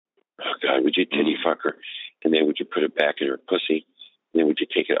Oh, God, would you titty fuck her? And then would you put it back in her pussy? And then would you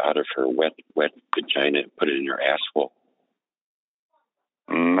take it out of her wet vagina and put it in your asshole?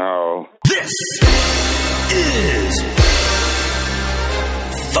 No. This is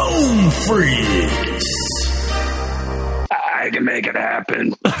Foam Freaks. I can make it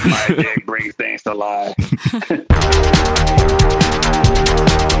happen. My dick brings things to life.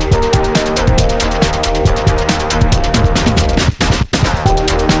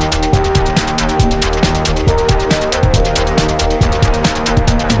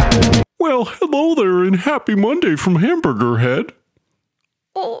 Well, hello there and happy Monday from Hamburger Head.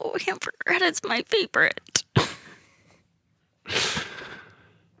 Oh, Hamburger Head is my favorite.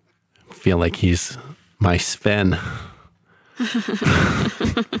 Feel like he's my Sven.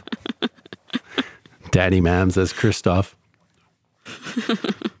 Daddy Mams as Christoph.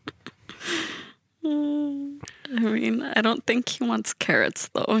 I mean, I don't think he wants carrots,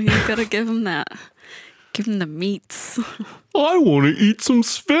 though. You gotta give him that. Give him the meats. I want to eat some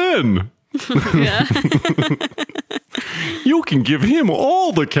Sven. Yeah. You can give him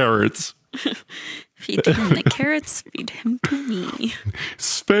all the carrots. Feed him the carrots, feed him to me.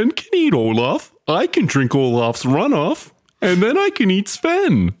 Sven can eat Olaf. I can drink Olaf's runoff. And then I can eat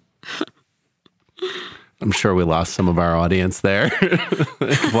Sven. I'm sure we lost some of our audience there.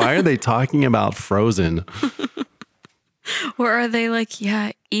 Why are they talking about Frozen? Or are they like,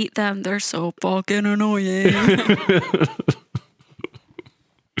 yeah, eat them. They're so fucking annoying.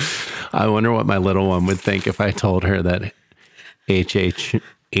 I wonder what my little one would think if I told her that HH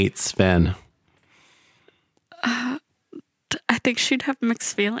ate Sven. I think she'd have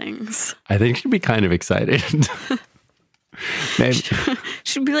mixed feelings. I think she'd be kind of excited. Maybe.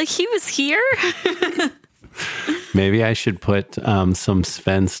 She'd be like, he was here? Maybe I should put some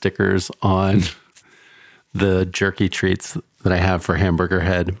Sven stickers on the jerky treats that I have for Hamburger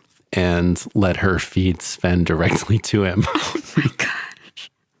Head and let her feed Sven directly to him. Oh my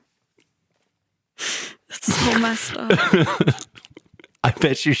gosh. That's so messed up. I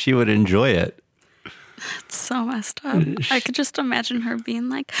bet you she would enjoy it. That's so messed up. I could just imagine her being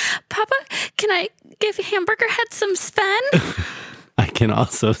like, Papa, can I give Hamburger Head some Sven? I can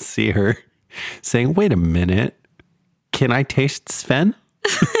also see her saying, wait a minute, can I taste Sven?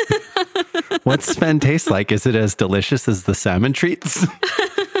 What's Sven taste like? Is it as delicious as the salmon treats?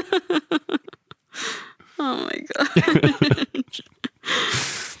 Oh my god.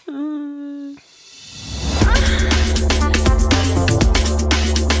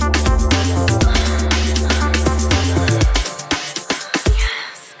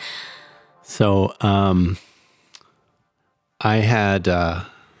 Yes. So, I had a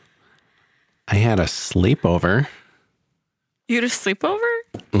sleepover. You had a sleepover?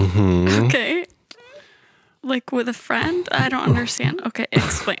 Mm-hmm. Okay. Like with a friend? I don't understand. Okay,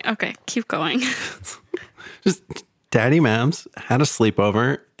 explain. Okay, keep going. Just Daddy Mams had a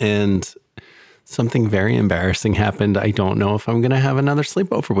sleepover and something very embarrassing happened. I don't know if I'm going to have another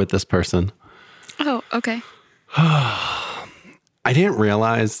sleepover with this person. Oh, okay. I didn't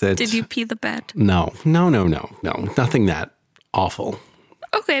realize that. Did you pee the bed? No. Nothing that awful.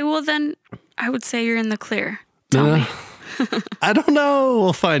 Okay, well then I would say you're in the clear. Tell me. I don't know.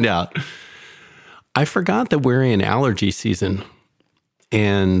 We'll find out. I forgot that we're in allergy season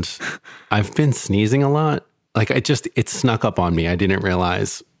and I've been sneezing a lot. Like it snuck up on me. I didn't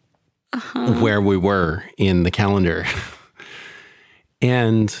realize where we were in the calendar.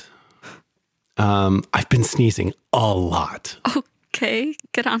 And I've been sneezing a lot. Okay,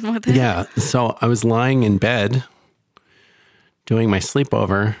 get on with it. Yeah. So I was lying in bed doing my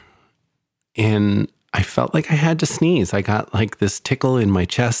sleepover and I felt like I had to sneeze. I got like this tickle in my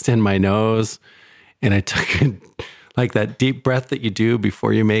chest and my nose. And I took like that deep breath that you do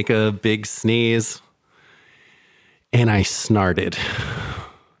before you make a big sneeze. And I snarted.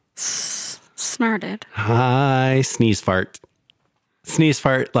 Snarted? I sneeze fart. Sneeze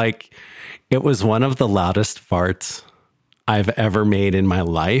fart. Like it was one of the loudest farts I've ever made in my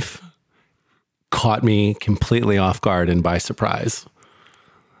life. Caught me completely off guard and by surprise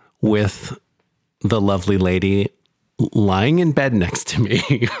with the lovely lady lying in bed next to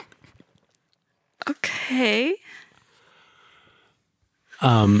me. Okay.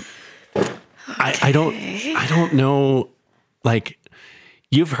 I don't know, like,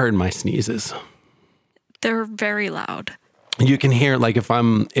 you've heard my sneezes. They're very loud. You can hear, like, if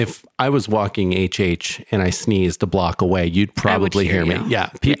I was walking HH and I sneezed a block away, you'd probably hear me. Yeah.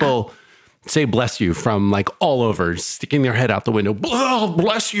 People say bless you from like all over, sticking their head out the window. Oh,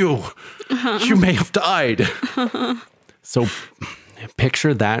 bless you. You may have died. So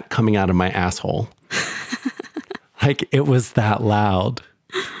picture that coming out of my asshole. Like it was that loud.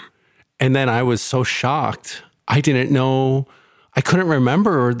 And then I was so shocked. I didn't know, I couldn't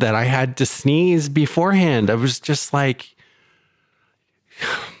remember that I had to sneeze beforehand. I was just like,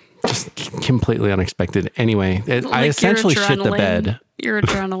 just completely unexpected. Anyway, I essentially shit the bed. Your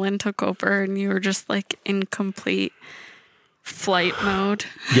adrenaline took over and you were just like in complete flight mode.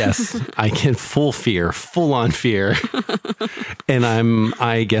 Yes, I can full on fear. And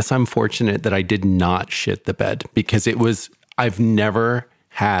I guess I'm fortunate that I did not shit the bed because I've never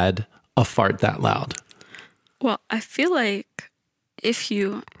had a fart that loud. Well, I feel like if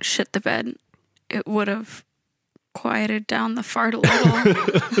you shit the bed, it would have quieted down the fart a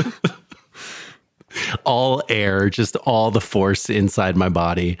little. All air, just all the force inside my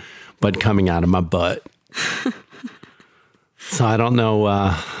body, but coming out of my butt. So I don't know.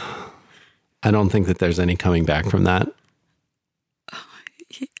 I don't think that there's any coming back from that.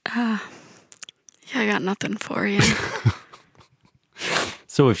 Yeah, I got nothing for you.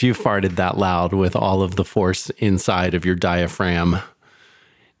 So if you farted that loud with all of the force inside of your diaphragm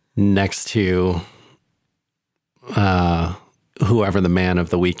next to whoever the man of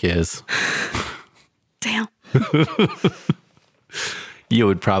the week is. Damn. You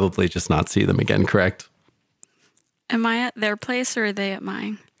would probably just not see them again, correct? Am I at their place or are they at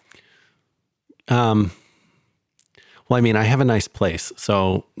mine? Well, I mean, I have a nice place,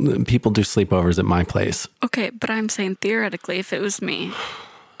 so people do sleepovers at my place. Okay, but I'm saying theoretically, if it was me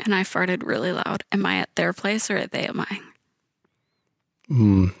and I farted really loud, am I at their place or are they at mine?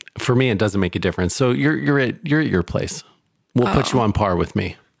 For me, it doesn't make a difference. So you're at your place. We'll put you on par with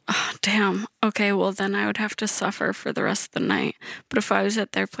me. Oh, damn. Okay, well then I would have to suffer for the rest of the night. But if I was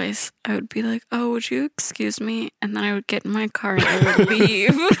at their place, I would be like, "Oh, would you excuse me?" And then I would get in my car and I would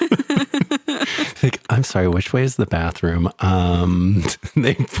leave. Like, I'm sorry, which way is the bathroom?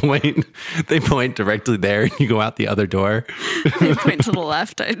 They point directly there, and you go out the other door. They point to the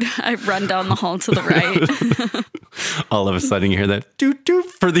left. I run down the hall to the right. All of a sudden, you hear that doot doot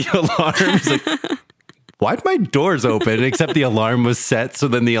for the alarm. It's like, why'd my doors open? Except the alarm was set, so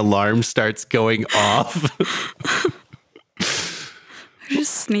then the alarm starts going off. I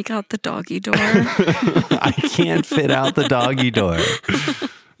just sneak out the doggy door. I can't fit out the doggy door.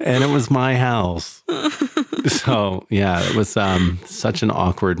 And it was my house. So, yeah, it was such an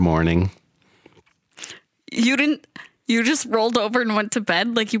awkward morning. You just rolled over and went to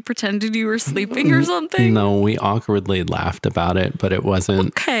bed like you pretended you were sleeping or something? No, we awkwardly laughed about it, but it wasn't.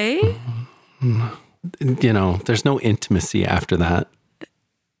 Okay. You know, there's no intimacy after that.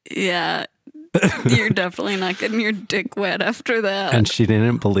 Yeah. You're definitely not getting your dick wet after that. And she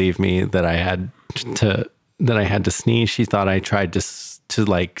didn't believe me that I had to sneeze. She thought I tried to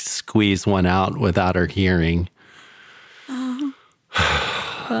like squeeze one out without her hearing. Well,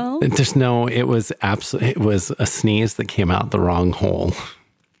 it was a sneeze that came out the wrong hole.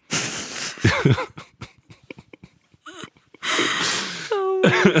 oh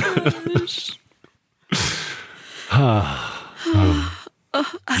my gosh.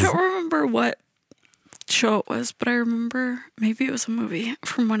 I don't remember what show it was, but I remember maybe it was a movie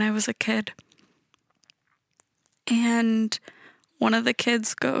from when I was a kid. And one of the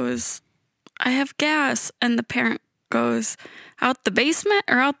kids goes, "I have gas." And the parent goes, "Out the basement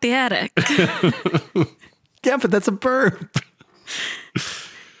or out the attic?" Yeah, but that's a burp.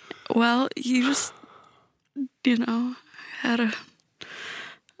 Well, you just, had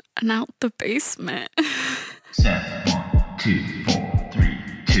an out the basement. 7, 1, 2, 4, 3,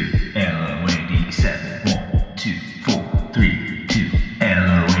 2, LOAD. 7, 1, 2, 4, 3, 2,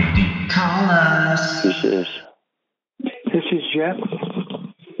 LOAD. Call us. This is Jeff.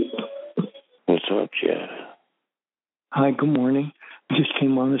 What's up, Jeff? Hi, good morning. I just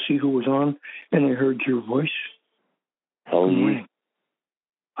came on to see who was on, and I heard your voice. How old are you? Morning.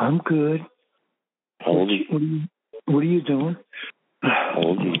 I'm good. How old are you? What are you doing? How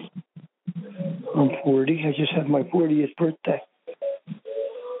old are you? I'm 40. I just had my 40th birthday.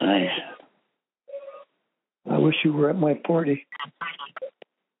 Nice. I wish you were at my party.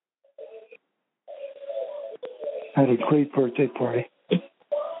 I had a great birthday party.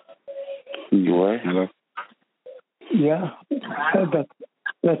 You were? Hello. Yeah, I had about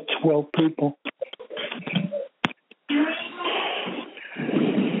 12 people.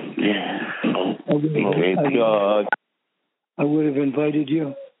 Yeah. Oh, I would have invited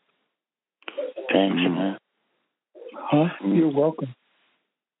you. thanks, man. Huh? You're welcome.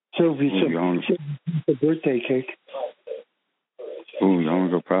 Sylvie, the birthday cake. Ooh, you want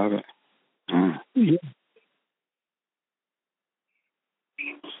to go private? Yeah.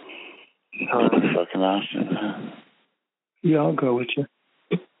 Oh, that's fucking awesome, man. Yeah, I'll go with you.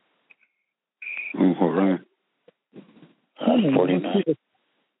 Ooh, what room? 49.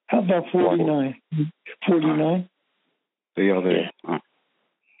 How about 49? 49? The other.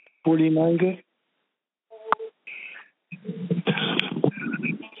 49 good?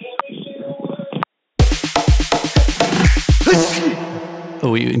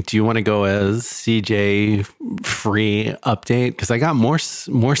 Oh, do you want to go as CJ free update? Because I got more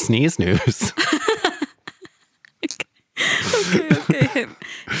sneeze news. Okay.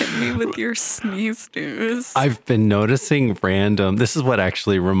 Hit me with your sneeze news. I've been noticing random. This is what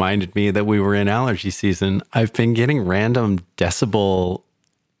actually reminded me that we were in allergy season. I've been getting random decibel,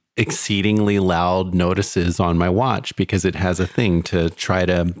 exceedingly loud notices on my watch because it has a thing to try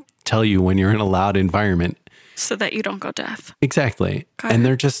to tell you when you're in a loud environment. So that you don't go deaf. Exactly. Got And it.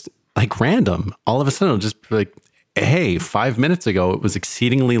 they're just like random. All of a sudden, it'll just be like, hey, 5 minutes ago, it was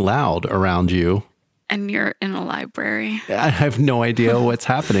exceedingly loud around you. And you're in a library. I have no idea what's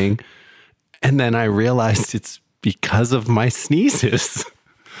happening. And then I realized it's because of my sneezes.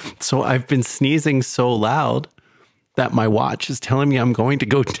 So I've been sneezing so loud that my watch is telling me I'm going to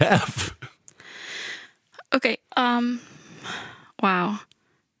go deaf. Okay. Wow.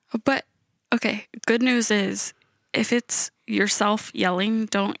 But okay, good news is if it's yourself yelling,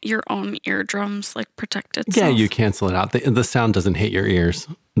 don't your own eardrums like protect itself? Yeah, you cancel it out. The sound doesn't hit your ears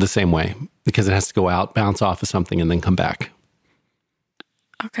the same way because it has to go out, bounce off of something, and then come back.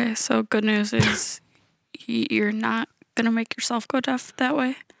 Okay, so good news is you're not going to make yourself go deaf that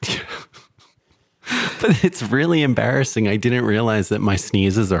way? But it's really embarrassing. I didn't realize that my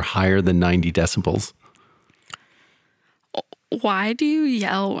sneezes are higher than 90 decibels. Why do you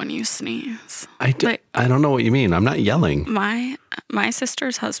yell when you sneeze? I don't know what you mean. I'm not yelling. My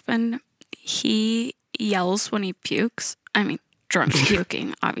sister's husband, he yells when he pukes. I mean, drunk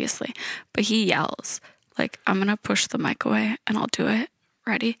puking, obviously. But he yells. Like, I'm going to push the mic away and I'll do it.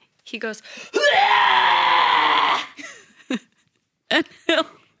 Ready? He goes, and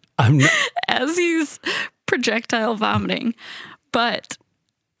I'm not. as he's projectile vomiting. But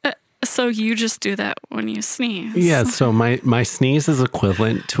so you just do that when you sneeze. Yeah, so my sneeze is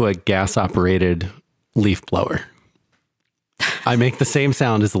equivalent to a gas-operated leaf blower. I make the same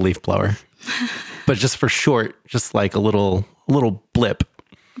sound as a leaf blower, but just for short, just like a little blip.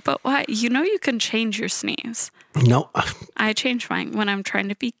 But why? You know you can change your sneeze. No, I change mine when I'm trying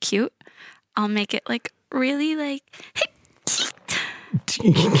to be cute. I'll make it like really like.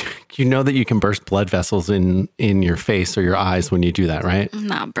 you know that you can burst blood vessels in your face or your eyes when you do that, right?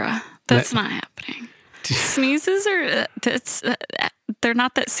 Nah, bruh. That's not happening. Sneezes are they're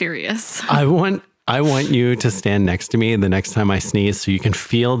not that serious. I want you to stand next to me the next time I sneeze so you can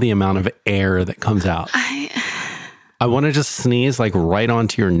feel the amount of air that comes out. I want to just sneeze like right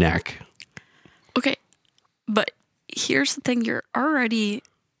onto your neck. Okay, but here's the thing. You're already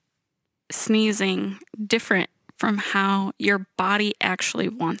sneezing different from how your body actually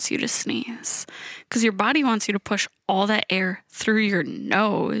wants you to sneeze. Because your body wants you to push all that air through your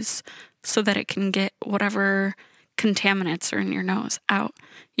nose so that it can get whatever contaminants are in your nose out.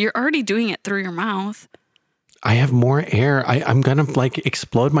 You're already doing it through your mouth. I have more air. I'm going to like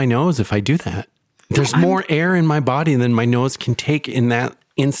explode my nose if I do that. There's more air in my body than my nose can take in that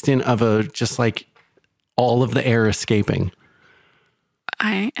instant of just like all of the air escaping.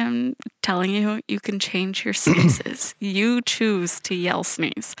 I am telling you, you can change your sneezes. You choose to yell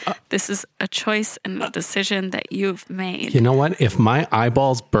sneeze. This is a choice and a decision that you've made. You know what? If my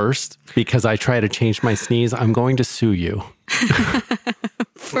eyeballs burst because I try to change my sneeze, I'm going to sue you.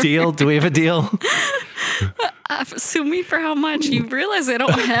 Deal? Do we have a deal? Sue me for how much? You realize I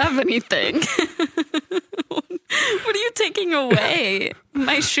don't have anything. What are you taking away?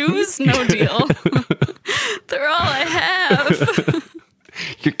 My shoes? No deal. They're all I have.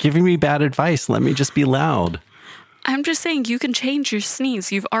 You're giving me bad advice. Let me just be loud. I'm just saying you can change your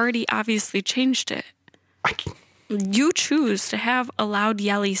sneeze. You've already obviously changed it. You choose to have a loud,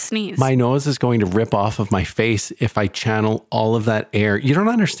 yelly sneeze. My nose is going to rip off of my face if I channel all of that air. You don't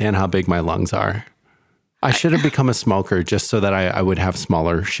understand how big my lungs are. I should have become a smoker just so that I would have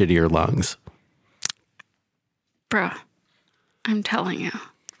smaller, shittier lungs. Bruh, I'm telling you,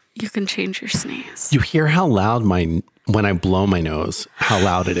 you can change your sneeze. You hear how loud when I blow my nose, how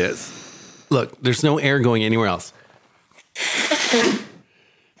loud it is. Look, there's no air going anywhere else.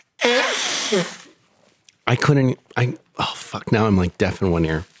 Oh fuck, now I'm like deaf in one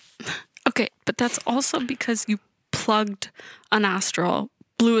ear. Okay, but that's also because you plugged a nostril,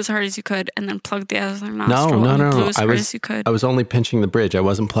 blew as hard as you could, and then plugged the other nostril and blew as hard as you could. I was only pinching the bridge. I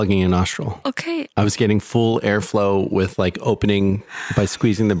wasn't plugging a nostril. Okay. I was getting full airflow with like opening by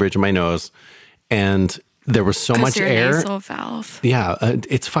squeezing the bridge of my nose. And there was so much your air. Nasal valve. Yeah,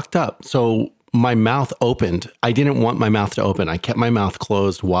 it's fucked up. So my mouth opened. I didn't want my mouth to open. I kept my mouth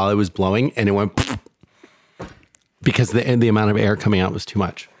closed while I was blowing, and it went because the amount of air coming out was too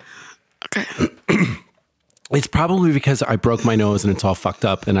much. Okay. It's probably because I broke my nose and it's all fucked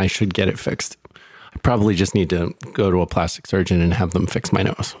up and I should get it fixed. I probably just need to go to a plastic surgeon and have them fix my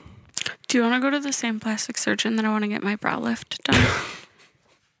nose. Do you want to go to the same plastic surgeon that I want to get my brow lift done?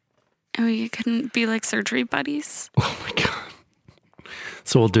 And we can be like surgery buddies. Oh my God.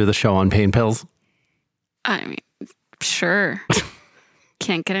 So we'll do the show on pain pills? I mean, sure.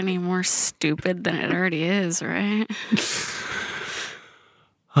 Can't get any more stupid than it already is, right?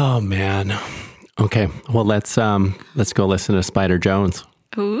 Oh man. Okay. Well, let's go listen to Spyder Jones.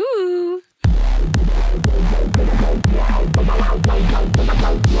 Ooh.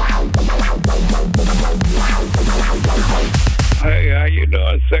 Hey, how you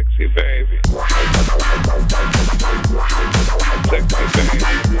doing, sexy baby? Sexy baby.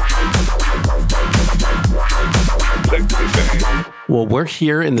 Sexy baby. Well, we're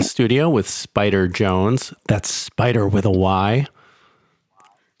here in the studio with Spyder Jones. That's Spyder with a Y.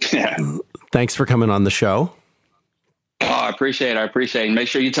 Yeah. Thanks for coming on the show. Oh, I appreciate it. Make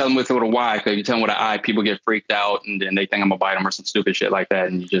sure you tell them with a Y, because you tell them with an I, people get freaked out and then they think I'm gonna bite them or some stupid shit like that,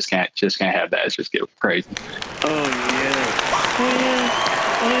 and you just can't have that. It's just get crazy. Oh, yeah.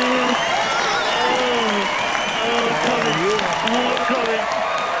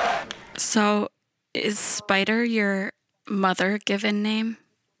 So, is Spyder your mother given name?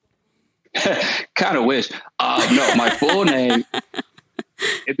 Kind of wish. No, my full name.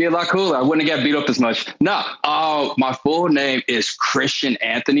 It'd be a lot cooler. I wouldn't have got beat up as much. No, my full name is Christian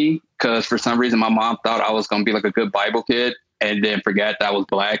Anthony, because for some reason my mom thought I was going to be like a good Bible kid and then forgot that I was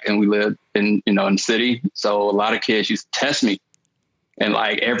black and we lived in the city. So a lot of kids used to test me. And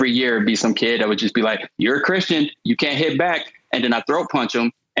like every year it'd be some kid that would just be like, "You're a Christian, you can't hit back." And then I throat punch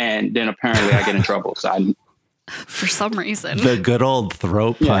them. And then apparently I get in trouble. So For some reason. The good old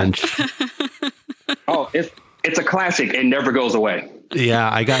throat punch. Oh, it's a classic. It never goes away. Yeah,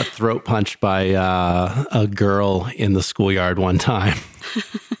 I got throat punched by a girl in the schoolyard one time.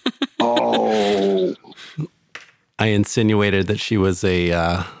 Oh. I insinuated that she was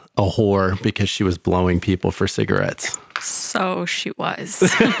a whore because she was blowing people for cigarettes. So she was.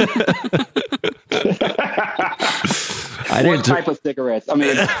 What type of cigarettes? I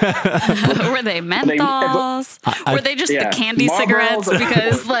mean, were they menthols? Were they just the candy Marlboros cigarettes?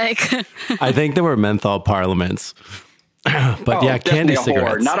 Because like, I think there were menthol parliaments. But yeah, candy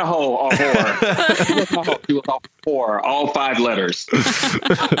cigarettes. Not a hoe, a whore. She was a whore, all 5 letters.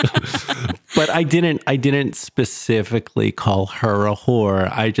 But I didn't specifically call her a whore.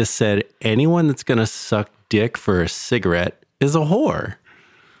 I just said anyone that's going to suck dick for a cigarette is a whore.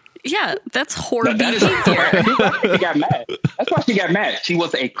 yeah, that's whore That is behavior. That's why she got mad. That's why she got mad. She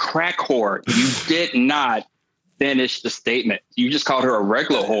was a crack whore. You did not finish the statement. You just called her a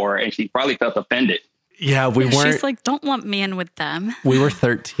regular whore, and she probably felt offended. Yeah, we weren't. She's like, don't lump me in with them. We were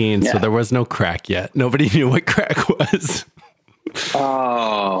 13, so Yeah. there was no crack yet. Nobody knew what crack was.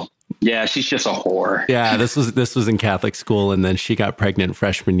 Oh, yeah, she's just a whore. Yeah, this was in Catholic school, and then she got pregnant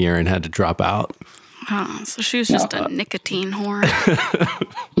freshman year and had to drop out. Oh, so she was just a nicotine whore.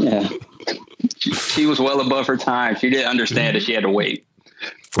 Yeah. She was well above her time. She didn't understand that she had to wait.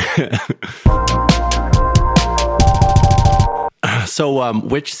 So,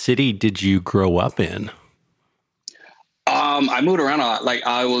 which city did you grow up in? I moved around a lot. Like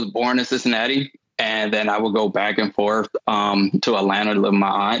I was born in Cincinnati, and then I would go back and forth to Atlanta to live with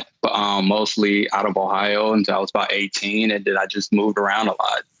my aunt, but mostly out of Ohio until I was about 18, and then I just moved around a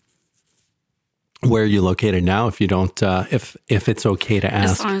lot. Where are you located now? If you don't, if it's okay to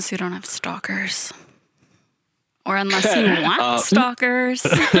As ask. long as you don't have stalkers. Or unless you want stalkers.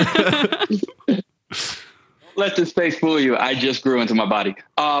 Let this face fool you. I just grew into my body.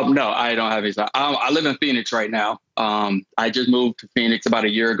 No, I don't have any. I live in Phoenix right now. I just moved to Phoenix about a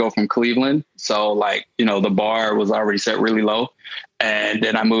year ago from Cleveland. So the bar was already set really low. And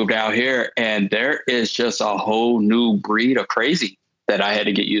then I moved out here, and there is just a whole new breed of crazy that I had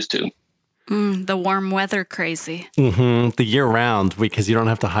to get used to. The warm weather crazy. Mm-hmm. The year round, because you don't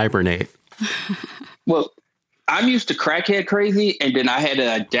have to hibernate. Well, I'm used to crackhead crazy, and then I had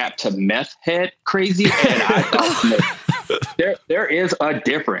to adapt to meth head crazy. And I thought there is a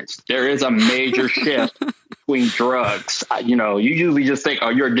difference. There is a major shift between drugs. You usually just think, oh,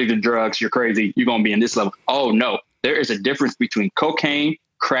 you're addicted to drugs, you're crazy, you're going to be in this level. Oh, no. There is a difference between cocaine,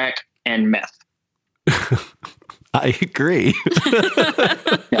 crack, and meth. I agree.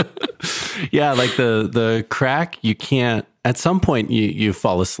 Yeah, like the crack, you can't. At some point, you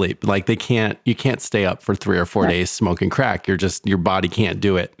fall asleep. Like you can't stay up for 3 or 4 days smoking crack. Your body can't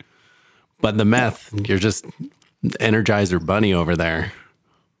do it. But the meth, you're just Energizer Bunny over there.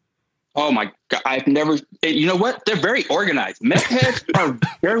 Oh my God. I've never, you know what? They're very organized. Meth heads are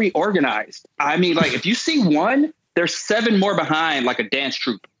very organized. I mean, like if you see one, there's 7 more behind like a dance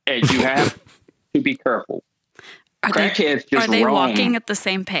troupe. And you have to be careful. Crackheads just Are they roam. walking at the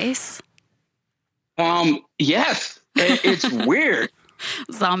same pace? Yes. It's weird.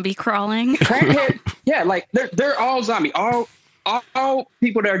 Zombie crawling. Crackhead, yeah, like they're all zombie. All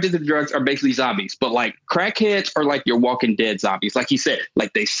people that are addicted to drugs are basically zombies. But like crackheads are like your Walking Dead zombies. Like he said,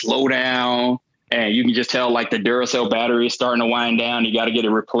 like they slow down and you can just tell like the Duracell battery is starting to wind down. You got to get it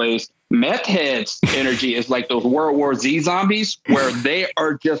replaced. Meth heads energy is like those World War Z zombies where they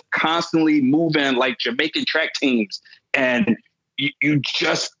are just constantly moving like Jamaican track teams. And you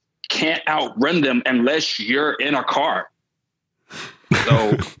just can't outrun them unless you're in a car.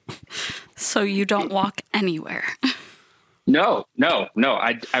 So you don't walk anywhere. No.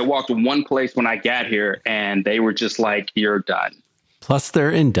 I walked to one place when I got here and they were just like, you're done. Plus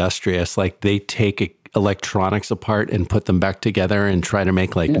they're industrious. Like they take electronics apart and put them back together and try to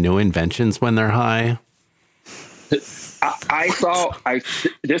make like new inventions when they're high. This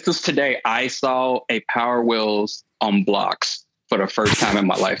was today. I saw a Power Wheels on blocks for the first time in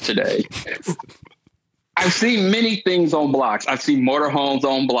my life today. I've seen many things on blocks. I've seen motorhomes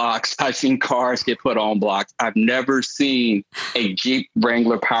on blocks. I've seen cars get put on blocks. I've never seen a Jeep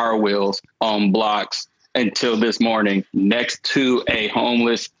Wrangler Power Wheels on blocks until this morning next to a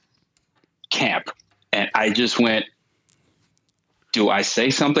homeless camp. And I just went, do I say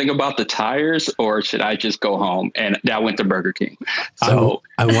something about the tires or should I just go home? And I went to Burger King. So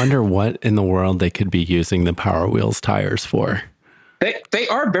I wonder what in the world they could be using the Power Wheels tires for. They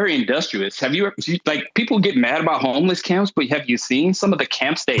are very industrious. Have you ever, like people get mad about homeless camps, but have you seen some of the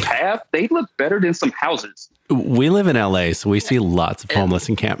camps they have? They look better than some houses. We live in LA, so we see lots of homeless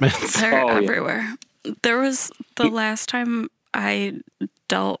encampments. They're everywhere. There was the last time I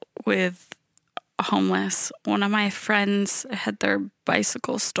dealt with homeless, one of my friends had their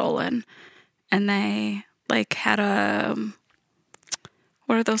bicycle stolen and they like had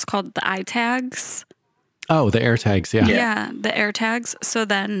what are those called? The eye tags. Oh, the air tags. Yeah. Yeah. The air tags. So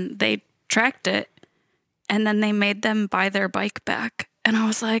then they tracked it and then they made them buy their bike back. And I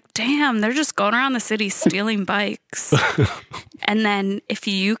was like, damn, they're just going around the city stealing bikes. And then if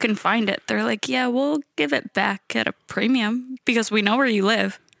you can find it, they're like, yeah, we'll give it back at a premium because we know where you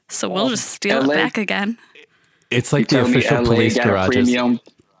live. So we'll just steal it back again. It's like the official police garages.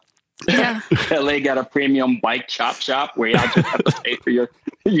 Yeah. LA got a premium bike chop shop where y'all just have to pay for your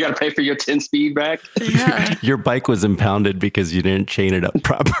 10-speed back. Yeah. Your bike was impounded because you didn't chain it up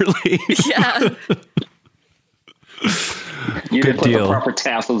properly. Yeah. You Good didn't put deal. the proper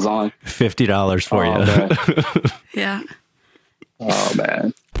tassels on. $50 for you. Yeah. Oh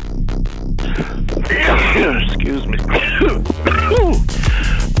man. Excuse me.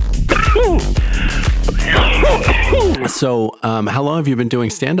 So, how long have you been doing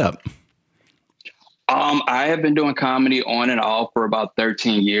stand-up? I have been doing comedy on and off for about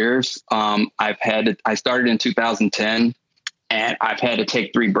 13 years. I started in 2010 and I've had to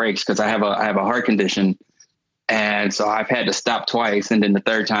take 3 breaks because I have a heart condition. And so I've had to stop twice. And then the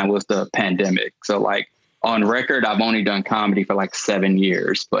third time was the pandemic. So like on record, I've only done comedy for like 7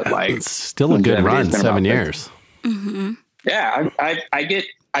 years, but like It's still a good run, 7 years. Mm-hmm. Yeah. I get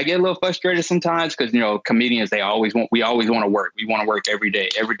a little frustrated sometimes because, comedians, we always want to work. We want to work every day.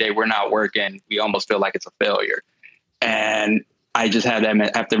 Every day we're not working. We almost feel like it's a failure. And I just have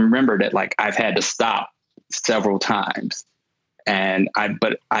to remember that like I've had to stop several times.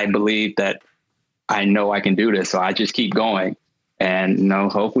 But I believe that I know I can do this. So I just keep going and,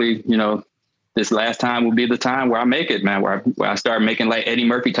 hopefully, this last time will be the time where I make it, man, where I start making like Eddie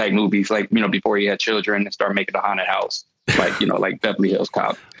Murphy type movies, like, before he had children and start making a haunted house, like, like Beverly Hills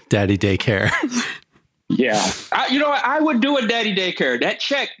Cop. Daddy daycare. Yeah. I would do a daddy daycare. That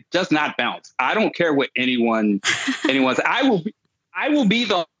check does not bounce. I don't care what anyone's. I will be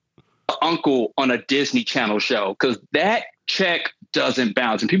the uncle on a Disney Channel show because that check doesn't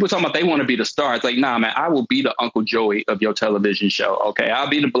bounce. And people talking about they want to be the star. It's like, nah, man, I will be the Uncle Joey of your television show. Okay. I'll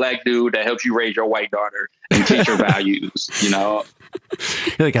be the black dude that helps you raise your white daughter and teach her values, You're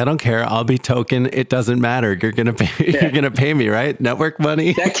like, I don't care. I'll be token. It doesn't matter. You're going to pay. Yeah. You're going to pay me, right? Network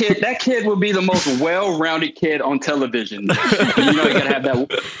money. That kid will be the most well-rounded kid on television. You gotta have that.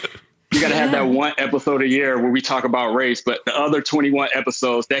 You got to have that one episode a year where we talk about race, but the other 21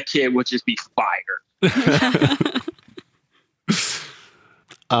 episodes, that kid would just be fire.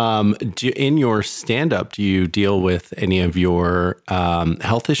 In your stand-up, do you deal with any of your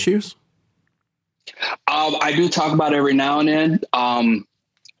health issues? I do talk about it every now and then.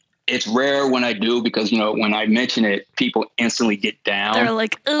 it's rare when I do because, when I mention it, people instantly get down. They're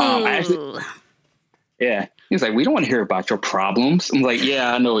like, ooh. Yeah. He's like, we don't want to hear about your problems. I'm like,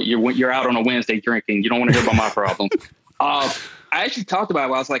 yeah, I know. You're out on a Wednesday drinking. You don't want to hear about my problems. I actually talked about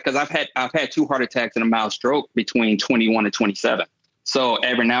it. I was like, because I've had 2 heart attacks and a mild stroke between 21 and 27. So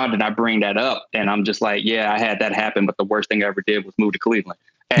every now and then I bring that up and I'm just like, yeah, I had that happen. But the worst thing I ever did was move to Cleveland.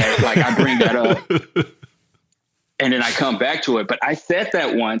 And like, I bring that up and then I come back to it. But I said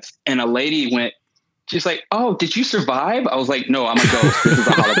that once and a lady went, she's like, oh, did you survive? I was like, no, I'm a ghost. This is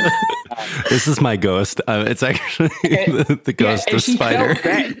a holiday. This is my ghost. It's actually the ghost of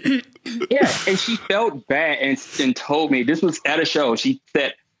Spyder. Yeah, and she felt bad and told me, this was at a show. She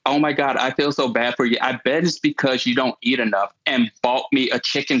said, oh my God, I feel so bad for you. I bet it's because you don't eat enough, and bought me a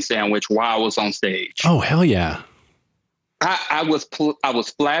chicken sandwich while I was on stage. Oh, hell yeah. I was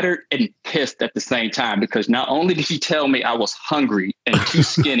flattered and pissed at the same time because not only did she tell me I was hungry and too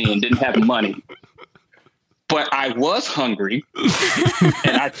skinny and didn't have money, but I was hungry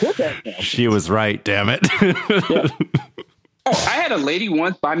and I took that. She was right, damn it. Yeah. Oh, I had a lady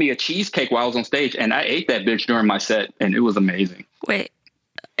once buy me a cheesecake while I was on stage and I ate that bitch during my set and it was amazing. Wait,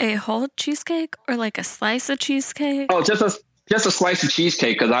 a whole cheesecake or like a slice of cheesecake? Oh, just a slice of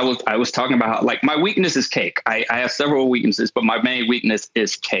cheesecake because I was talking about how, like, my weakness is cake. I have several weaknesses, but my main weakness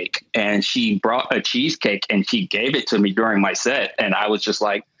is cake. And she brought a cheesecake and she gave it to me during my set. And I was just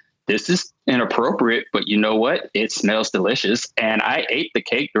like, this is inappropriate, but you know what? It smells delicious. And I ate the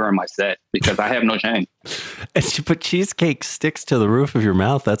cake during my set because I have no shame. But cheesecake sticks to the roof of your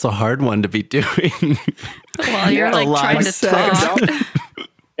mouth. That's a hard one to be doing. Well, you're like trying to talk.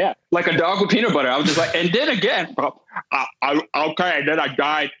 Yeah, like a dog with peanut butter. I was just like, and then again, okay, and then I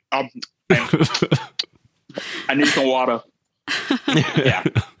died. I need some water. Yeah,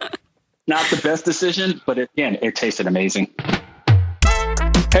 not the best decision, but it tasted amazing.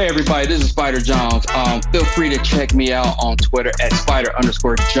 Hey everybody, this is Spyder Jones. Feel free to check me out on Twitter at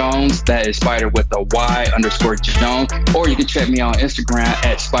Spyder_Jones. That is Spyder with a Y_Jones. Or you can check me on Instagram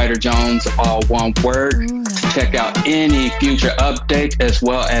at Spyder Jones, all one word. Check out any future updates as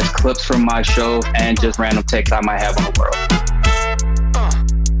well as clips from my shows and just random takes I might have on the world.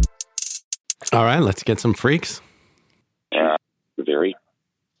 All right, let's get some freaks.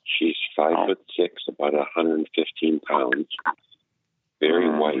 She's 5'6", about 115 pounds. Very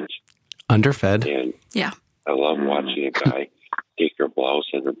white. Underfed. And yeah, I love watching a guy take her blouse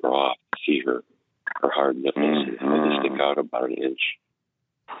and her bra off to see her hard nipples and stick out about an inch.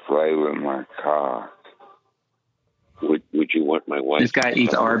 Play with my car. Would you want my wife? This guy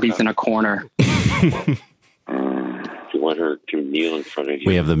eats Arby's in a corner. Do you want her to kneel in front of you?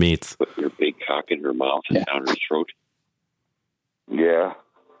 We have the meats. Put your big cock in her mouth and down her throat. Yeah.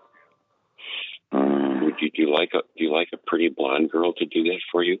 Do you like a pretty blonde girl to do that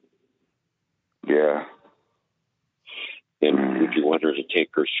for you? Yeah. And would you want her to take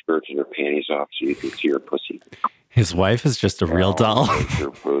her skirt and her panties off so you can see her pussy? His wife is just a real doll.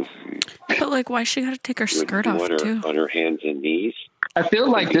 Her pussy. but like, why she got to take her skirt off want her too? on her hands and knees? I feel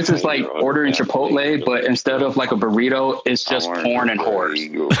like this is like ordering Chipotle, but instead of like a burrito, it's just porn and whores.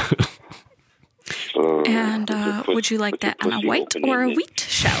 And would you like that on a white or a wheat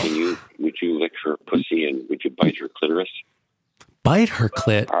shell? Would you lick her pussy and would you bite her clitoris? Bite her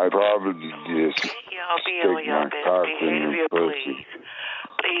clit? I'd probably just stick my cock in her pussy.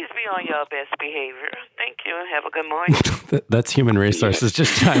 Please be on your best behavior. Thank you and have a good morning. That's human resources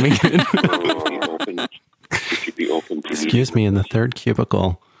just chiming in. Would you be open to Excuse me, in the third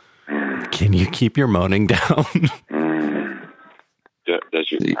cubicle. Can you keep your moaning down?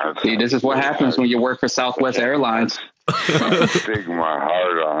 See, this is what happens when you work for Southwest Airlines. Stick my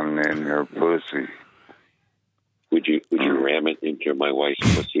heart on in her pussy. Would you ram it into my wife's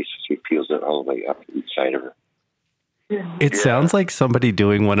pussy so she feels it all the way up inside of her? It sounds like somebody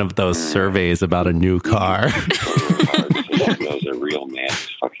doing one of those surveys about a new car. She feels a real man's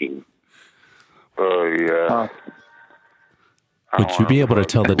fucking. Oh yeah. Would you be able to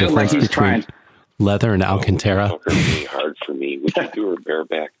tell the difference between leather and Alcantara? Really hard for me. Would you do her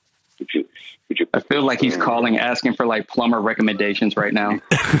bareback? Would you? I feel like he's calling, asking for like plumber recommendations right now. Would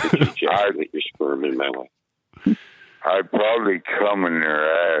you ejaculate your sperm in my wife? I'd probably come in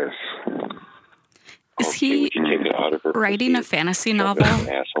her ass. Is he would you take it out of her writing a fantasy novel?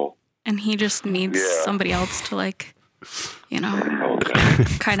 Asshole. And he just needs somebody else to like,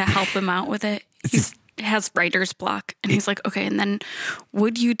 kind of help him out with it. He has writer's block and he's like, okay, and then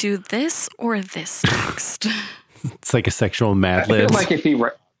would you do this or this next? It's like a sexual Mad Libs.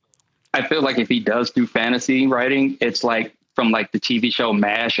 I feel like if he does do fantasy writing, it's like from like the TV show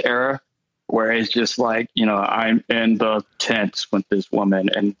MASH era, where it's just like, I'm in the tent with this woman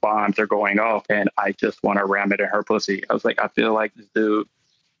and bombs are going off and I just want to ram it in her pussy. I was like, I feel like this dude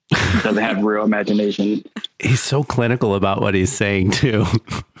doesn't have real imagination. He's so clinical about what he's saying too.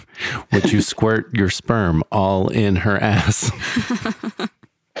 Would you squirt your sperm all in her ass?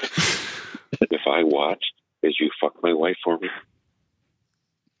 If I watched as you fuck my wife for me,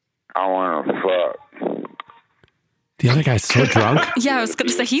 I want to fuck. The other guy's so drunk. Yeah, I was going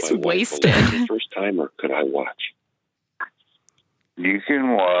to say he's wasted. The first time, or could I watch? You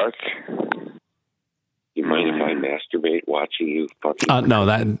can watch. You mind if I masturbate watching you fucking? No,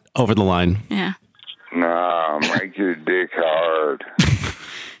 that over the line. Yeah. Nah, make your dick hard.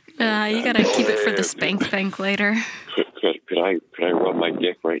 You got to keep it for the spank bank later. Could I rub my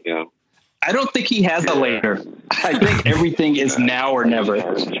dick right now? I don't think he has a later. I think everything is now or never.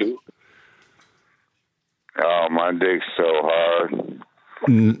 Oh, my dick's so hard.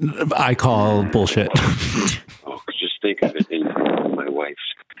 I call bullshit. Oh, just think of it. In my wife's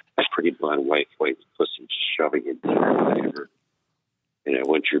pretty blonde wife, white pussy, just shoving it inside her. And I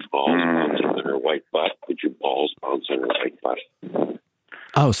want your balls bouncing on her white butt. Would your balls bounce on her white butt?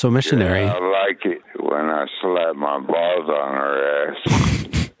 Oh, so missionary. Yeah, I like it when I slap my balls on her ass.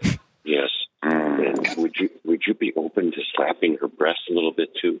 Yes. And would you be open to slapping her breasts a little bit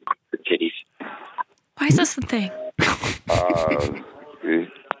too, her titties? Why is this the thing?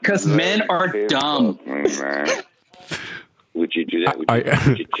 Because men are dumb. Would you do that? Would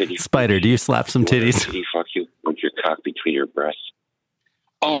you Spyder, do you slap some titties? Titty fuck you with your cock between your breasts?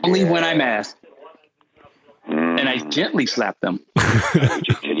 Only when I'm asked. And I gently slap them. Would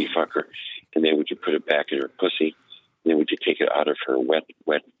you titty fuck her? And then would you put it back in her pussy? And then would you take it out of her wet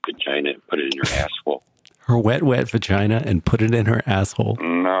vagina and put it in your asshole? Her wet vagina and put it in her asshole?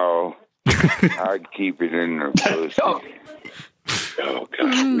 No. I'd keep it in her pussy. Oh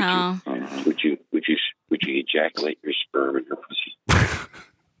gosh. No. Would you ejaculate your sperm in her pussy?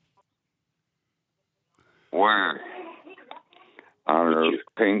 Where? On her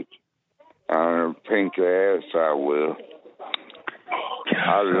pink ass, I will.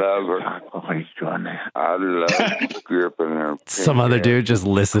 I love her. Oh, he's doing that. I love gripping her. Some other dude just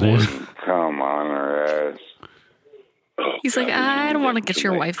listening. Come on her ass. He's like, I don't want to get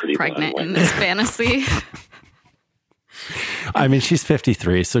your wife pregnant in this fantasy. I mean, she's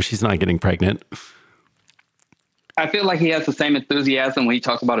 53, so she's not getting pregnant. I feel like he has the same enthusiasm when he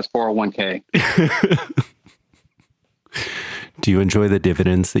talks about his 401k. Do you enjoy the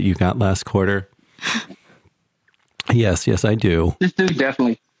dividends that you got last quarter? Yes, I do. This dude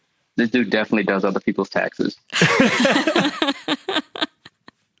definitely does other people's taxes.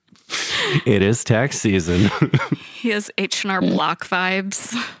 It is tax season. He has H&R Block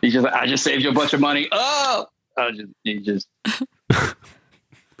vibes. He's just like, I just saved you a bunch of money. Oh,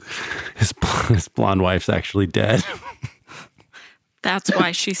 His blonde wife's actually dead. That's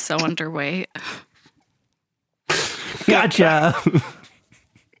why she's so underweight. Gotcha.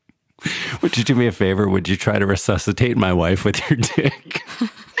 Would you do me a favor? Would you try to resuscitate my wife with your dick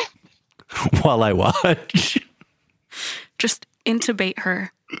while I watch? Just intubate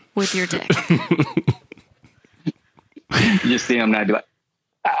her with your dick. You just see him now be like,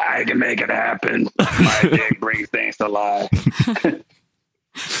 I can make it happen. My dick brings things to life.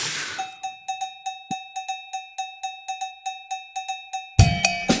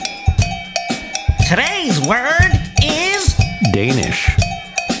 Today's word is Danish.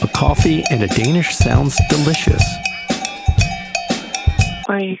 A coffee and a Danish sounds delicious.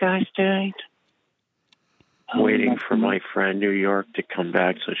 What are you guys doing? I'm waiting for my friend New York to come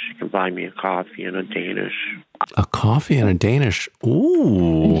back so she can buy me a coffee and a Danish. A coffee and a Danish.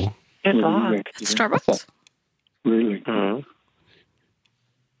 Ooh. It's on. At Starbucks? Really?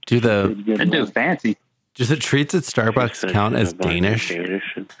 Do fancy. Do the treats at Starbucks count as Danish?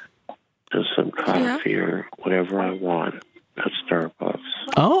 Danish and some coffee or whatever I want at Starbucks.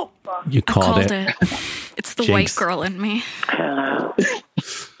 Oh, you called it. It's the Jinx. white girl in me.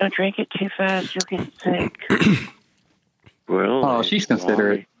 Don't drink it too fast. You'll get sick. Really? Oh, she's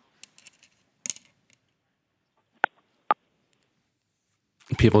considerate.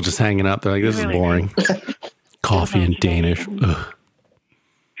 People just hanging up. They're like, this is boring. Coffee and Danish. Ugh.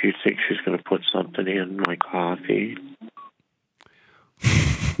 Do you think she's going to put something in my coffee?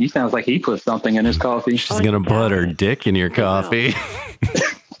 He sounds like he put something in his coffee. She's going to put her dick in your coffee.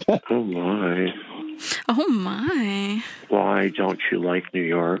 Oh, my. Oh, my. Why don't you like New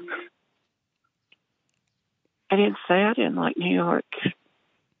York? I didn't say I didn't like New York.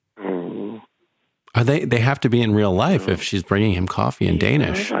 Oh. Are they have to be in real life if she's bringing him coffee in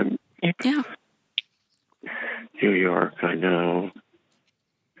Danish. Yeah. New York, I know.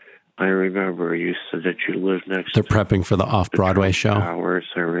 I remember you said that you lived next They're to prepping for the off-Broadway show. Towers.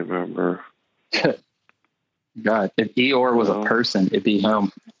 I remember. God, if Eeyore was a person, it'd be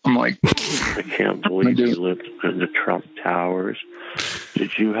him. I'm like, I can't believe you lived in the Trump Towers.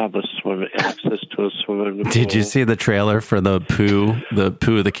 Did you have access to a swimming pool? Did you see the trailer for the Pooh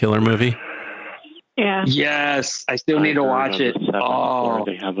the Killer movie? Yeah. Yes, I still need to watch it. Oh,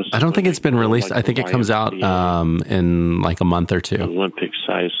 I don't think it's been released. I think it comes out in like a month or two.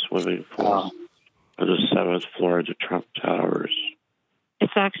 Olympic-sized swimming pool on the 7th floor of the Trump Towers.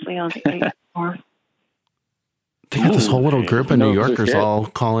 It's actually on the 8th floor. They got this whole little group of New Yorkers all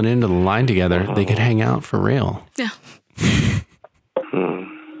calling into the line together. They could hang out for real. Yeah.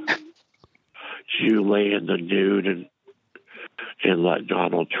 You lay in the nude and let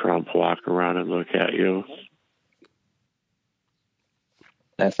Donald Trump walk around and look at you.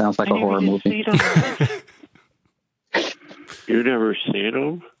 That sounds like a horror movie. You never seen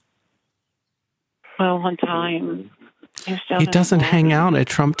him? Well, one time. He doesn't hang out at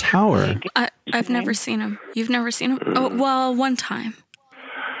Trump Tower. I've never seen him. You've never seen him? Oh, well, one time.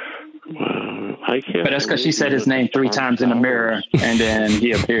 I can't. But that's because she said his name 3 times in the mirror, and then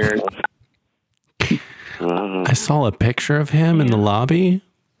he appeared. I saw a picture of him in the lobby.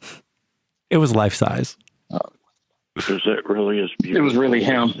 It was life size. Is it really as beautiful? It was really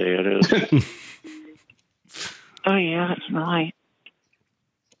him. Say it is. Oh, yeah, that's right.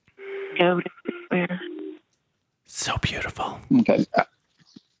 Go there. So beautiful. Okay.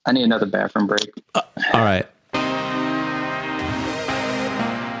 I need another bathroom break. All right.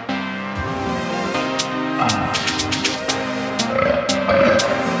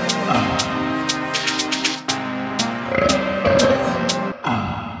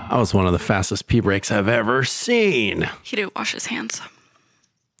 That was one of the fastest pee breaks I've ever seen. He didn't wash his hands.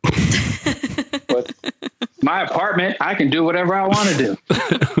 My apartment, I can do whatever I want to do.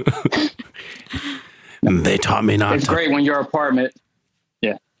 They taught me not It's to. great when your apartment.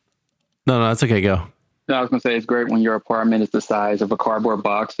 Yeah. No, that's okay. Go. No, I was going to say it's great when your apartment is the size of a cardboard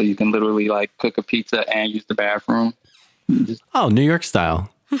box, so you can literally like cook a pizza and use the bathroom. Oh, New York style.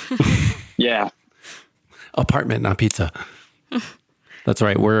 Yeah. Apartment, not pizza. That's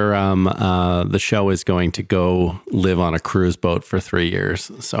right. We're the show is going to go live on a cruise boat for 3 years.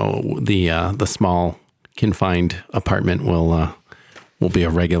 So the small confined apartment will be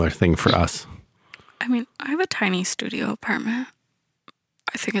a regular thing for us. I mean, I have a tiny studio apartment.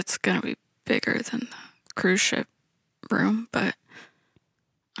 I think it's going to be bigger than the cruise ship room, but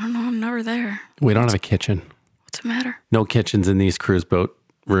I don't know. I'm never there. We don't have a kitchen. What's the matter? No kitchens in these cruise boat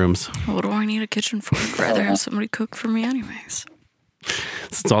rooms. Well, what do I need a kitchen for? I'd rather have somebody cook for me anyways.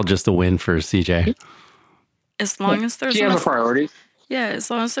 It's all just a win for CJ. As long as there's enough priorities. Yeah,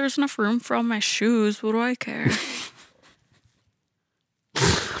 as long as there's enough room for all my shoes, what do I care?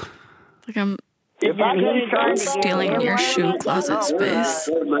 Like I'm stealing your shoe closet space.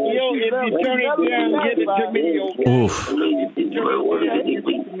 Yo, if you turn it down, give it to me. Oof. Oh,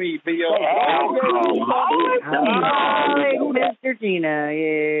 Mr. Gina.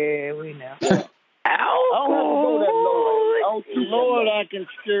 Yeah, we know. Oh, Lord, I can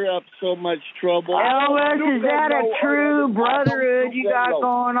stir up so much trouble. Elvis, is that a true brotherhood you got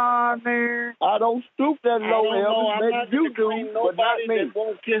going on there? I don't stoop that low, Elvis. Maybe you do, but not me. That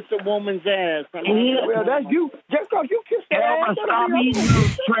won't kiss a woman's ass. Well, that's you. Just because you kiss that ass. Stop eating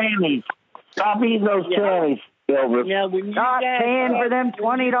those trannies. Stop eating those trannies. Yeah, when you Stop paying for them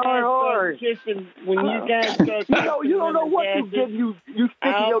 $20 whores. When you guys start you don't know what you get. You sticking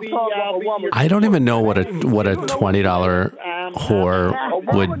your tongue on a woman. I don't even know what a $20 whore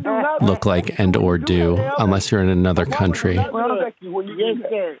would look like and or do unless you're in another country. Those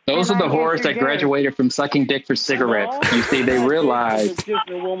are the whores that graduated from sucking dick for cigarettes. You see, they realize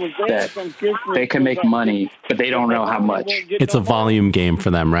that they can make money, but they don't know how much. It's a volume game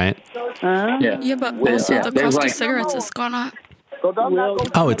for them, right? Yeah, but also the cost of cigarettes has gone up.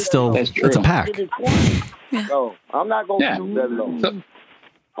 Oh, it's still, it's a pack. Yeah. No, I'm not going to do that low.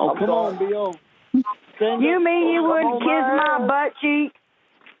 Oh, come on, Bill. You mean you wouldn't kiss my butt cheek?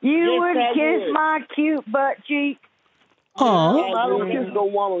 You wouldn't kiss my cute butt cheek? Oh, I don't kiss no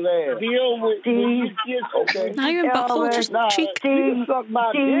woman's ass. Bill, when you kiss, okay. Not even butthole, just cheek. You suck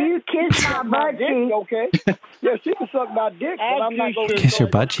my dick. You kiss my butt cheek. Okay. Yeah, she can suck my dick, but I'm not going to kiss your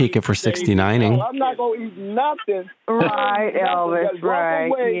butt cheek if we're 69ing. I'm not going to eat nothing. Right, Elvis,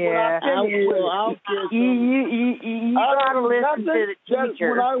 right, yeah. I'll kiss You gotta listen to the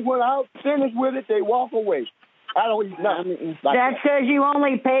teacher. When I finish with it, they walk away. I don't eat nothing. That's because you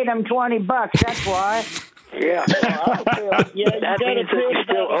only paid them $20. That's why. Yeah. That means that you're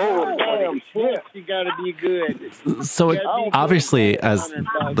still over $20. damn puss, you got to be good. So obviously, as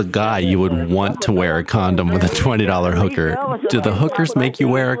the guy, you would want to wear a condom with a $20 hooker. Do the hookers make you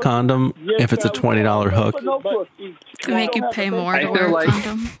wear a condom if it's a $20 hook? To make you pay more to wear a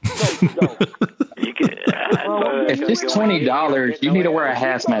condom. If it's $20, you need to wear a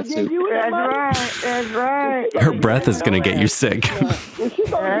hazmat suit. That's right. Her breath is going to get you sick. Is she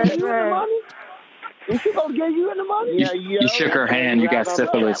going to give you the money? Is she going to give you the money? You shook her hand. You got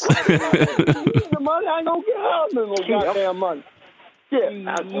syphilis. The money, I ain't going to get her no goddamn money.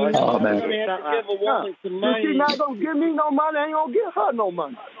 Yeah. Oh, man. If she's not going to give me no money, I ain't going to give her no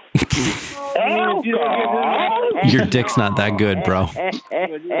money. Your dick's not that good, bro. It's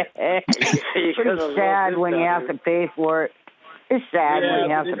pretty sad when you have to pay for it. It's sad when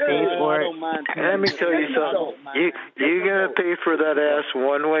you have to pay for it. Let me tell you something. You gotta pay for that ass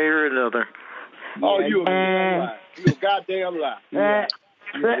one way or another. Oh, you a goddamn lie.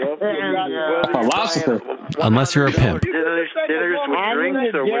 Philosopher. Unless you're a pimp. Dinners with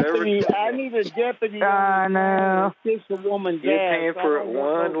drinks or whatever. I need a deputy. No. Kiss a woman's ass. You're paying for it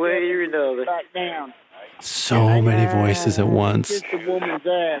one way or another. Back down. So many voices at once. Kiss a woman's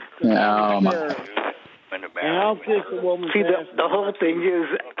ass. Oh, my. And I'll kiss a woman's See, ass. the whole thing is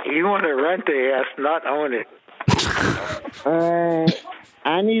you want to rent the ass, not own it.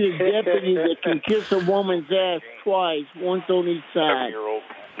 I need a deputy that can kiss a woman's ass twice, once on each side.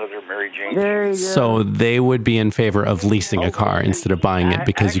 There you go. So they would be in favor of leasing a car instead of buying it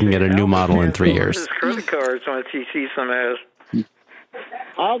because you can get a new model in 3 years. His credit cards once you see some ass.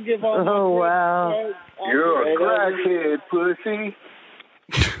 I'll give all my wow. You're a crackhead, pussy.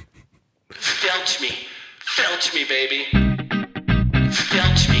 Felch me, baby.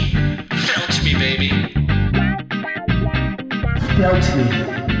 Felch me, baby. Felch me, baby.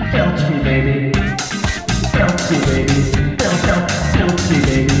 Felch me, baby. Felch me,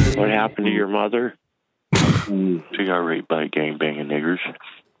 baby. What happened to your mother? She got raped by gangbanging niggers.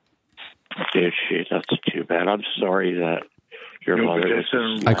 Did she? That's too bad. I'm sorry that your mother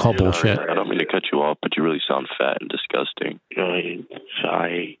was... I call bullshit. I don't mean to cut you off, but you really sound fat and disgusting.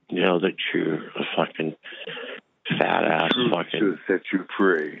 I know that you're a fucking fat ass fucking... To set you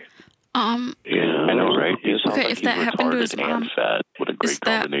free. Yeah, I know, right? You sound Okay, like if he's that happened to his retarded mom, and fat. What a great is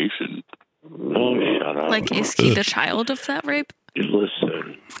that- combination. Oh, shut up. like, is he the child of that rape?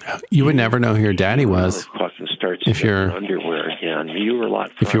 Listen. You would never know who your daddy was Fucking starts if you're underwear again. You were a lot.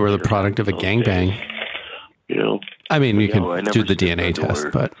 if you were the product of a gangbang. You know. I mean, you No, I could never do the said DNA that test,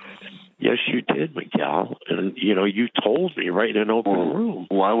 word. but Yes, you did, Miguel. And you told me right in an open room.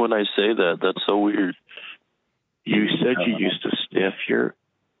 Why would I say that? That's so weird. You said you used to sniff your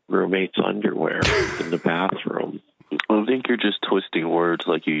roommate's underwear in the bathroom. I think you're just twisting words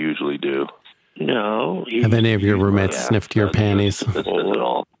like you usually do. No. have any of your roommates sniffed your panties? That says it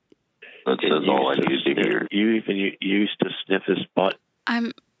all. That says all I need to hear. You even used to sniff his butt.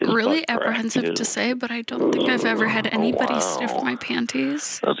 I'm His really butt crack, apprehensive too. to say, but I don't think I've ever had anybody sniff my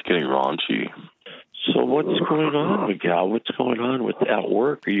panties. That's getting raunchy. So what's going on, Miguel? What's going on with at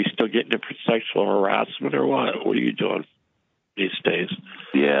work? Are you still getting it for sexual harassment or what? What are you doing these days?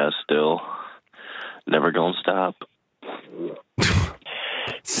 Yeah, still. Never gonna stop.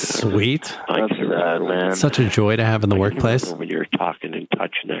 Sweet. That's sad, man. Such a joy to have in the workplace. When you were talking and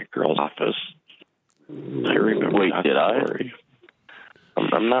touching that girl's office. I remember. Wait, that did I? story.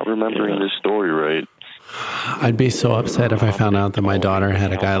 I'm not remembering this story right. I'd be so upset if I found out that my daughter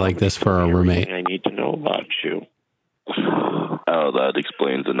had a guy like this for a roommate. I need to know about you. Oh, that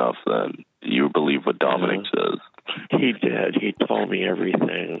explains enough then. You believe what Dominic says. He did. He told me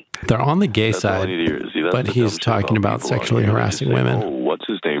everything. They're on the gay That's all I side, need to hear. See, that's but the he's dumb shit talking about people on sexually here. They harassing just say, women. Oh, what's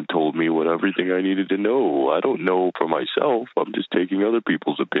his name told me what everything I needed to know. I don't know for myself. I'm just taking other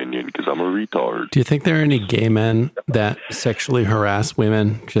people's opinion because I'm a retard. Do you think there are any gay men that sexually harass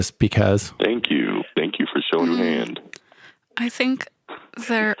women just because? Thank you. Thank you for showing your hand. I think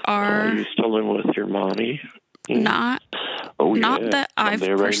there Are are you still in with your mommy? not Oh, not yeah. that I'm I've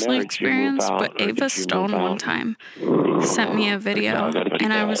there right personally now. Did you move experienced, out, but or did Ava you Stone move one out? time sent me a video,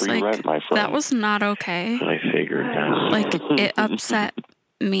 and I was like, rent, my friend. that was not okay. I figured that. Like, it upset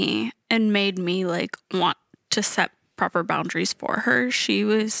me and made me like want to set proper boundaries for her. She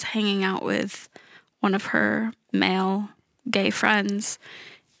was hanging out with one of her male gay friends,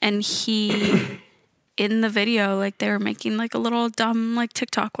 and he in the video, like, they were making like a little dumb like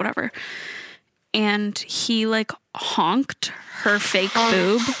TikTok, whatever, and he like honked her fake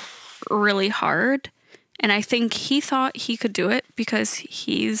boob really hard, and I think he thought he could do it because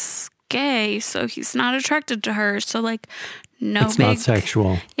he's gay, so he's not attracted to her, so like It's not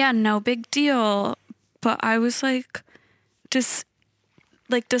sexual. yeah, no big deal. But I was like,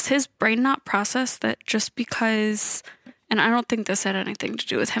 like, does his brain not process that just because, and I don't think this had anything to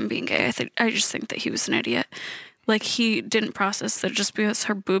do with him being gay. I just think that he was an idiot. Like, he didn't process that just because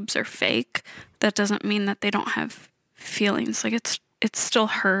her boobs are fake, that doesn't mean that they don't have feelings. Like, it's still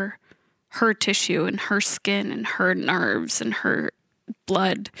her tissue and her skin and her nerves and her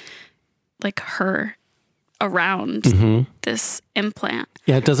blood, like her around this implant.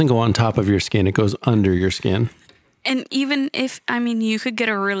 Yeah, it doesn't go on top of your skin. It goes under your skin. And even if, I mean, you could get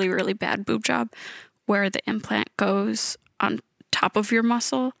a really, really bad boob job where the implant goes on top of your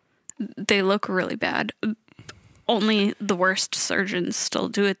muscle. They look really bad. Only the worst surgeons still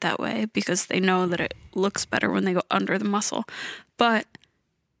do it that way because they know that it looks better when they go under the muscle. But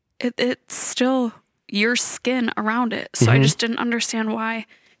it's still your skin around it. So I just didn't understand why.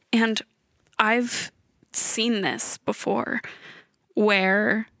 And I've seen this before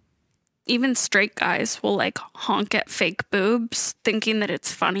where even straight guys will like honk at fake boobs thinking that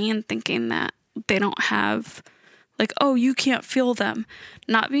it's funny and thinking that they don't have like, oh, you can't feel them.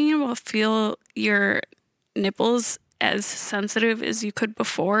 Not being able to feel your nipples as sensitive as you could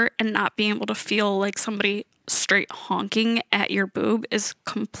before and not being able to feel like somebody straight honking at your boob is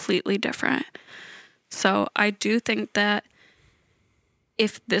completely different. So I do think that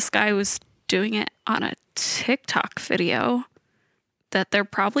if this guy was doing it on a TikTok video, that there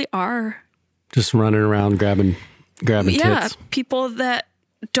probably are just running around grabbing tits. People that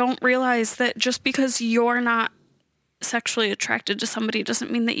don't realize that just because you're not sexually attracted to somebody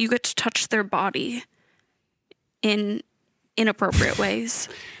doesn't mean that you get to touch their body in inappropriate ways.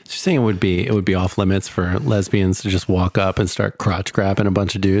 So you're saying it would be off limits for lesbians to just walk up and start crotch grabbing a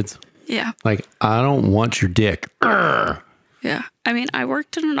bunch of dudes? Yeah. Like, I don't want your dick. Urgh. Yeah. I mean, I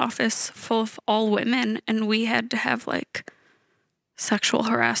worked in an office full of all women and we had to have like sexual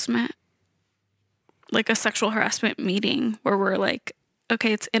harassment, like a sexual harassment meeting where we're like,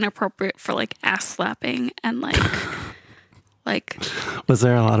 okay, it's inappropriate for like ass slapping and like was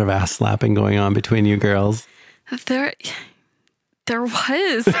there a lot of ass slapping going on between you girls? There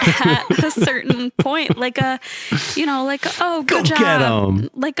was at a certain point, like a, you know, like, oh, good job. Get 'em.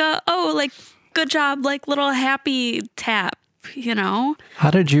 Like a, oh, like, good job, like little happy tap, you know? How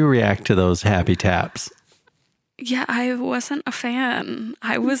did you react to those happy taps? Yeah, I wasn't a fan.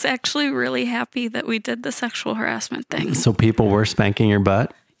 I was actually really happy that we did the sexual harassment thing. So people were spanking your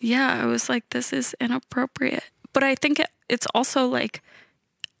butt? Yeah, I was like, this is inappropriate. But I think it's also like,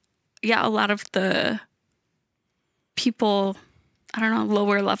 yeah, a lot of the people, I don't know,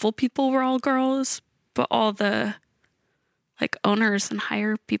 lower level people were all girls, but all the like owners and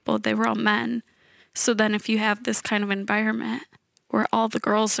higher people, they were all men. So then if you have this kind of environment where all the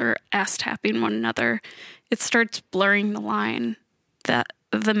girls are ass tapping one another, it starts blurring the line that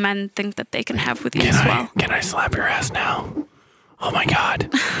the men think that they can have with you as well. Can I slap your ass now? Oh my God.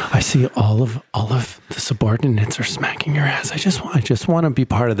 I see all of the subordinates are smacking your ass. I just want to be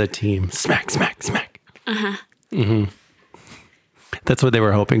part of the team. Smack, smack, smack. Uh-huh. Mm-hmm. That's what they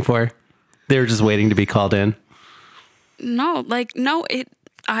were hoping for. They were just waiting to be called in.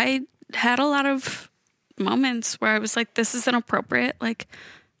 I had a lot of moments where I was like, this is inappropriate. Like,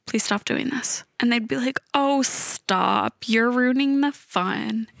 please stop doing this. And they'd be like, oh, stop. You're ruining the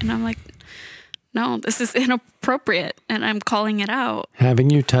fun. And I'm like, no, this is inappropriate. And I'm calling it out.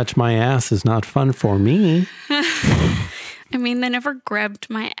 Having you touch my ass is not fun for me. I mean, they never grabbed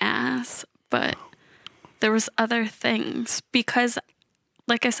my ass, but there was other things because,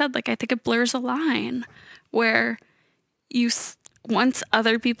 like I said, like I think it blurs a line where once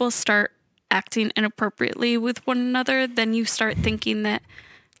other people start acting inappropriately with one another, then you start thinking that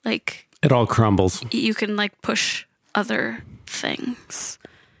like it all crumbles. You can like push other things.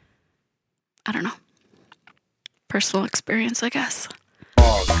 I don't know. Personal experience, I guess.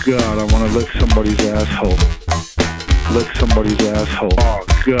 Oh God, I want to lick somebody's asshole. Lick somebody's asshole. Oh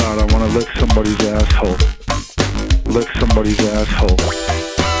God, I want to lick somebody's asshole. Lick somebody's asshole.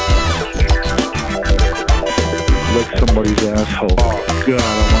 Lick somebody's asshole. Oh God, I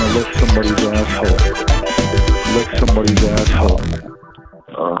want to lick somebody's asshole. Lick somebody's asshole.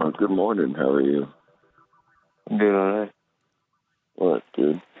 Good morning. How are you? Good, all right. What,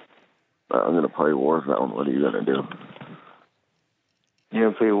 dude? I'm gonna play Warzone. What are you gonna do? You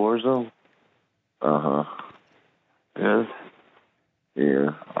gonna play Warzone? Uh-huh. Yes?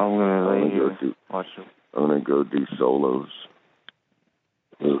 Yeah. I'm gonna lay here. Watch them. I'm gonna go do solos.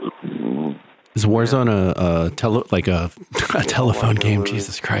 Is Warzone a telephone game?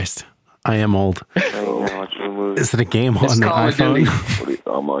 Jesus Christ. I am old. Is it a game on the iPhone?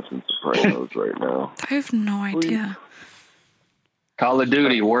 I'm watching Sopranos right now. I have no idea. Call of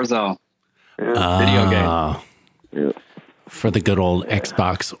Duty, Warzone. Yeah. Video game. Yeah. for the good old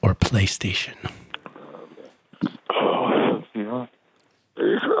Xbox or PlayStation?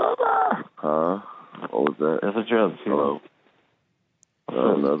 Huh? What was that? That's a job. Hello.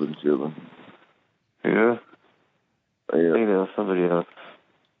 Nothing chilling. Yeah? Yeah. I think that was somebody else.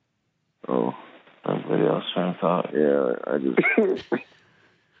 Oh. Somebody else trying to talk. Yeah,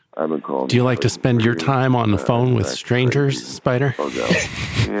 I've been calling. Do you like to spend your time on the phone with strangers, Spyder?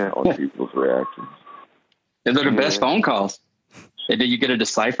 Yeah. On people's reactions. Those are the best phone calls. And then you get a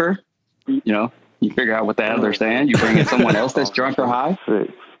decipher. You know, you figure out what the hell they're saying. You bring in someone else that's drunk or high.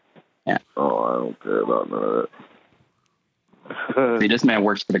 Yeah. Oh, I don't care about none of that. See, this man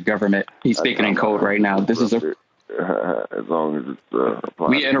works for the government. He's speaking in code right now. This is a. As long as it's.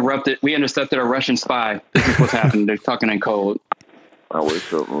 We intercepted a Russian spy. This is what's happening. They're talking in code. I wish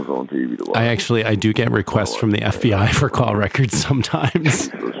something was on TV to watch. I do get requests from the FBI for call records sometimes.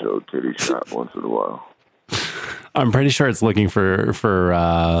 They'll show titty shot once in a while. I'm pretty sure it's looking for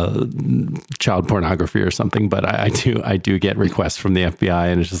child pornography or something, but I do get requests from the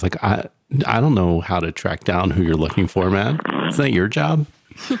FBI, and it's just like I don't know how to track down who you're looking for, man. Is that your job?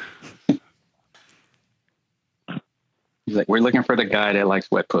 He's like, we're looking for the guy that likes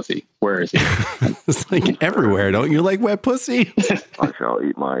wet pussy. Where is he? It's like everywhere. Don't you like wet pussy? I shall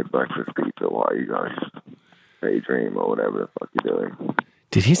eat my breakfast pizza while you guys daydream or whatever the fuck you're doing.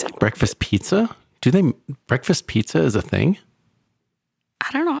 Did he say breakfast pizza? Breakfast pizza is a thing?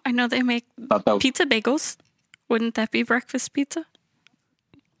 I don't know. I know they make pizza bagels. Wouldn't that be breakfast pizza?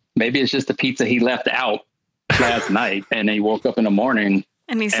 Maybe it's just the pizza he left out last night, and then he woke up in the morning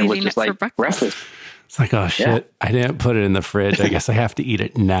and he's eating it for breakfast. It's like, oh shit, yeah. I didn't put it in the fridge. I guess I have to eat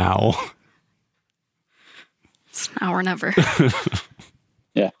it now. It's now or never.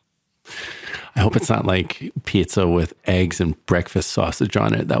 Yeah. I hope it's not like pizza with eggs and breakfast sausage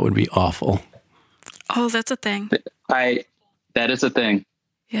on it. That would be awful. Oh, that's a thing. That is a thing.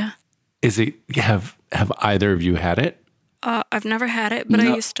 Yeah. Is it, have either of you had it? I've never had it, but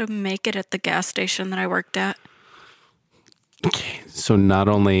I used to make it at the gas station that I worked at. Okay. So not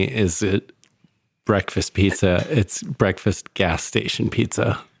only is it breakfast pizza, it's breakfast gas station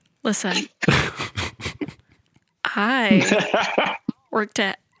pizza. Listen, I worked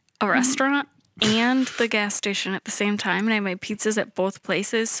at a restaurant and the gas station at the same time, and I made pizzas at both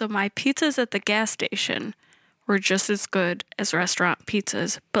places. So my pizzas at the gas station were just as good as restaurant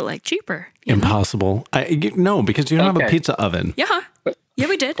pizzas, but like cheaper. Impossible. No, because you don't have a pizza oven. Yeah. Yeah,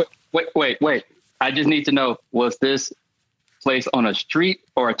 we did. Wait. I just need to know, was this place on a street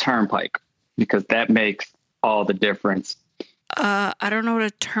or a turnpike? Because that makes all the difference. I don't know what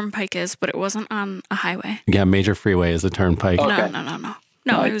a turnpike is, but it wasn't on a highway. Yeah, major freeway is a turnpike. Okay.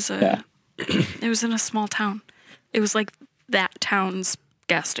 No, it was it was in a small town. It was like that town's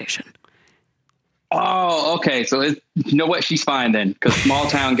gas station. Oh, okay. So you know what? She's fine then, because small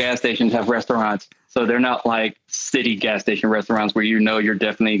town gas stations have restaurants. So they're not like city gas station restaurants where you're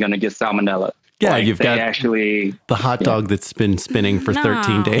definitely going to get salmonella. Yeah, like you've got actually the hot dog that's been spinning for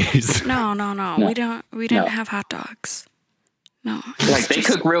 13 days. No. We didn't have hot dogs. No. Like they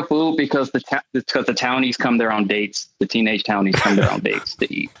cook real food because the townies come there on dates. The teenage townies come there on dates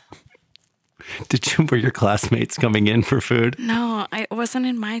to eat. Were your classmates coming in for food? No, I wasn't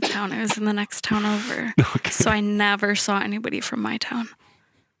in my town. I was in the next town over. Okay. So I never saw anybody from my town.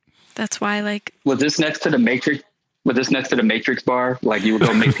 That's why, was this next to the Matrix? Was this next to the Matrix bar? Like you would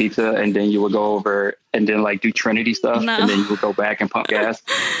go make pizza and then you would go over and then do Trinity stuff and then you would go back and pump gas?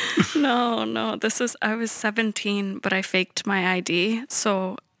 No. I was 17, but I faked my ID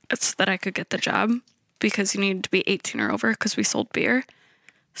so that I could get the job because you needed to be 18 or over because we sold beer.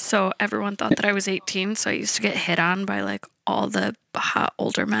 So everyone thought that I was 18. So I used to get hit on by all the hot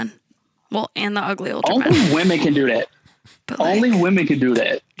older men. Well, and the ugly older men. Only women can do that. But only women can do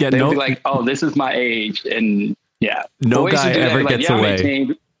that. Yeah, they'd be like, oh, this is my age. And yeah. No guy ever gets away.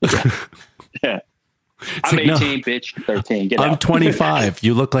 Yeah. I'm 18, bitch. 13. Get out. I'm 25.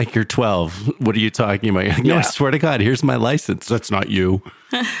 You look like you're 12. What are you talking about? No, I swear to God, here's my license. That's not you.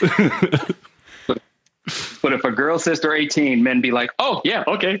 But if a girl says they're 18, men be like, oh, yeah,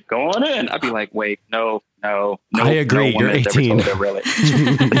 okay, go on in. I'd be like, wait, no. I agree. You're 18. Really.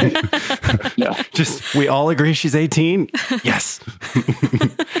 No. We all agree she's 18? Yes.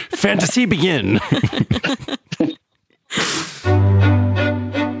 Fantasy begin.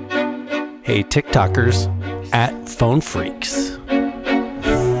 Hey, TikTokers, @PhoneFreaks.